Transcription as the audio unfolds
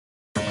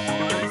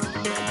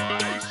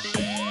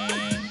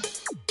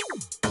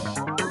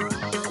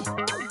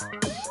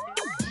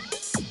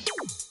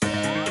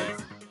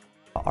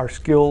Our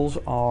skills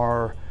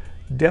are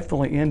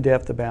definitely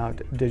in-depth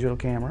about digital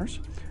cameras.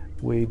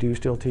 We do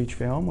still teach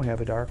film. We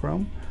have a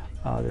darkroom.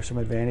 There's some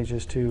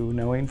advantages to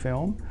knowing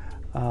film.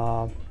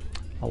 A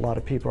lot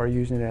of people are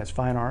using it as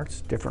fine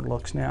arts, different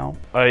looks now.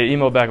 I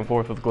emailed back and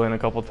forth with Glenn a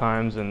couple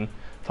times and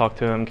talked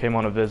to him, came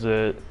on a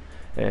visit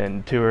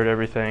and toured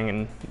everything,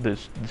 and the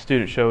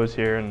student show was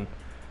here, and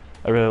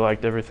I really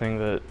liked everything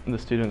that the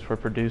students were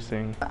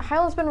producing.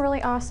 Highland's been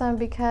really awesome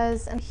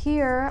because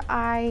here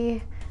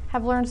I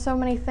have learned so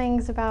many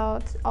things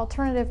about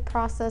alternative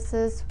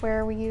processes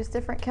where we use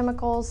different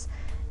chemicals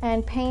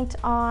and paint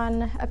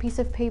on a piece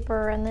of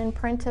paper and then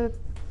print a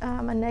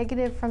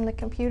negative from the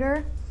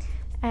computer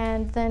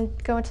and then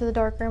go into the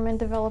darkroom and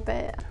develop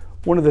it.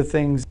 One of the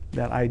things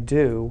that I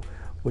do,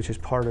 which is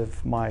part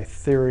of my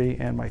theory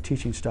and my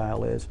teaching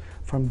style, is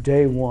from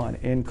day one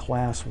in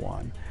class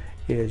one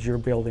is you're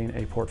building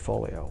a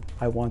portfolio.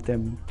 I want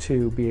them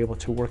to be able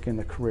to work in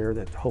the career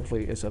that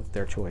hopefully is of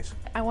their choice.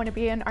 I want to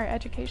be in art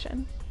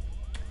education.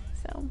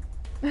 So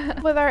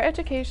with art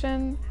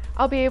education,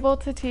 I'll be able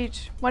to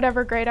teach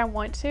whatever grade I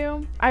want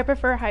to. I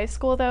prefer high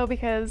school though,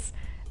 because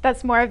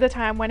that's more of the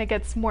time when it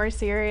gets more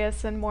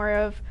serious and more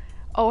of,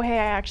 oh hey,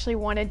 I actually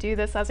want to do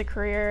this as a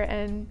career,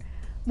 and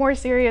more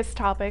serious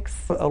topics.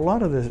 A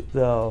lot of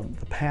the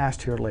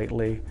past here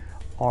lately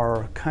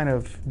are kind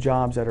of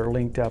jobs that are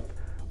linked up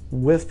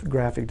with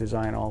graphic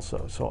design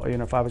also. So, you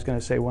know, if I was going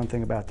to say one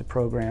thing about the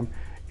program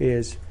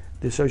is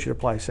the Associate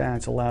Applied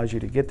Science allows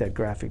you to get that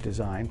graphic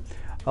design,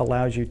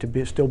 allows you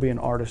to still be an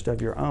artist of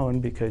your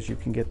own because you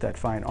can get that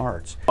fine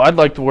arts. I'd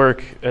like to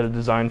work at a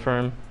design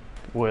firm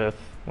with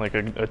like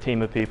a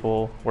team of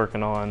people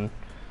working on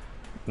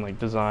like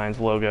designs,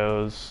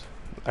 logos,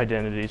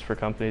 identities for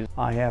companies.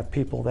 I have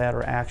people that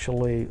are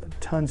actually,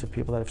 tons of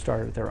people that have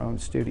started their own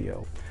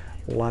studio.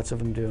 Lots of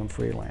them do them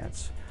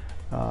freelance.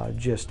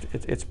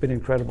 It's been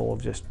incredible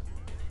of just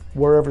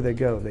wherever they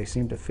go, they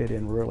seem to fit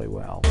in really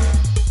well.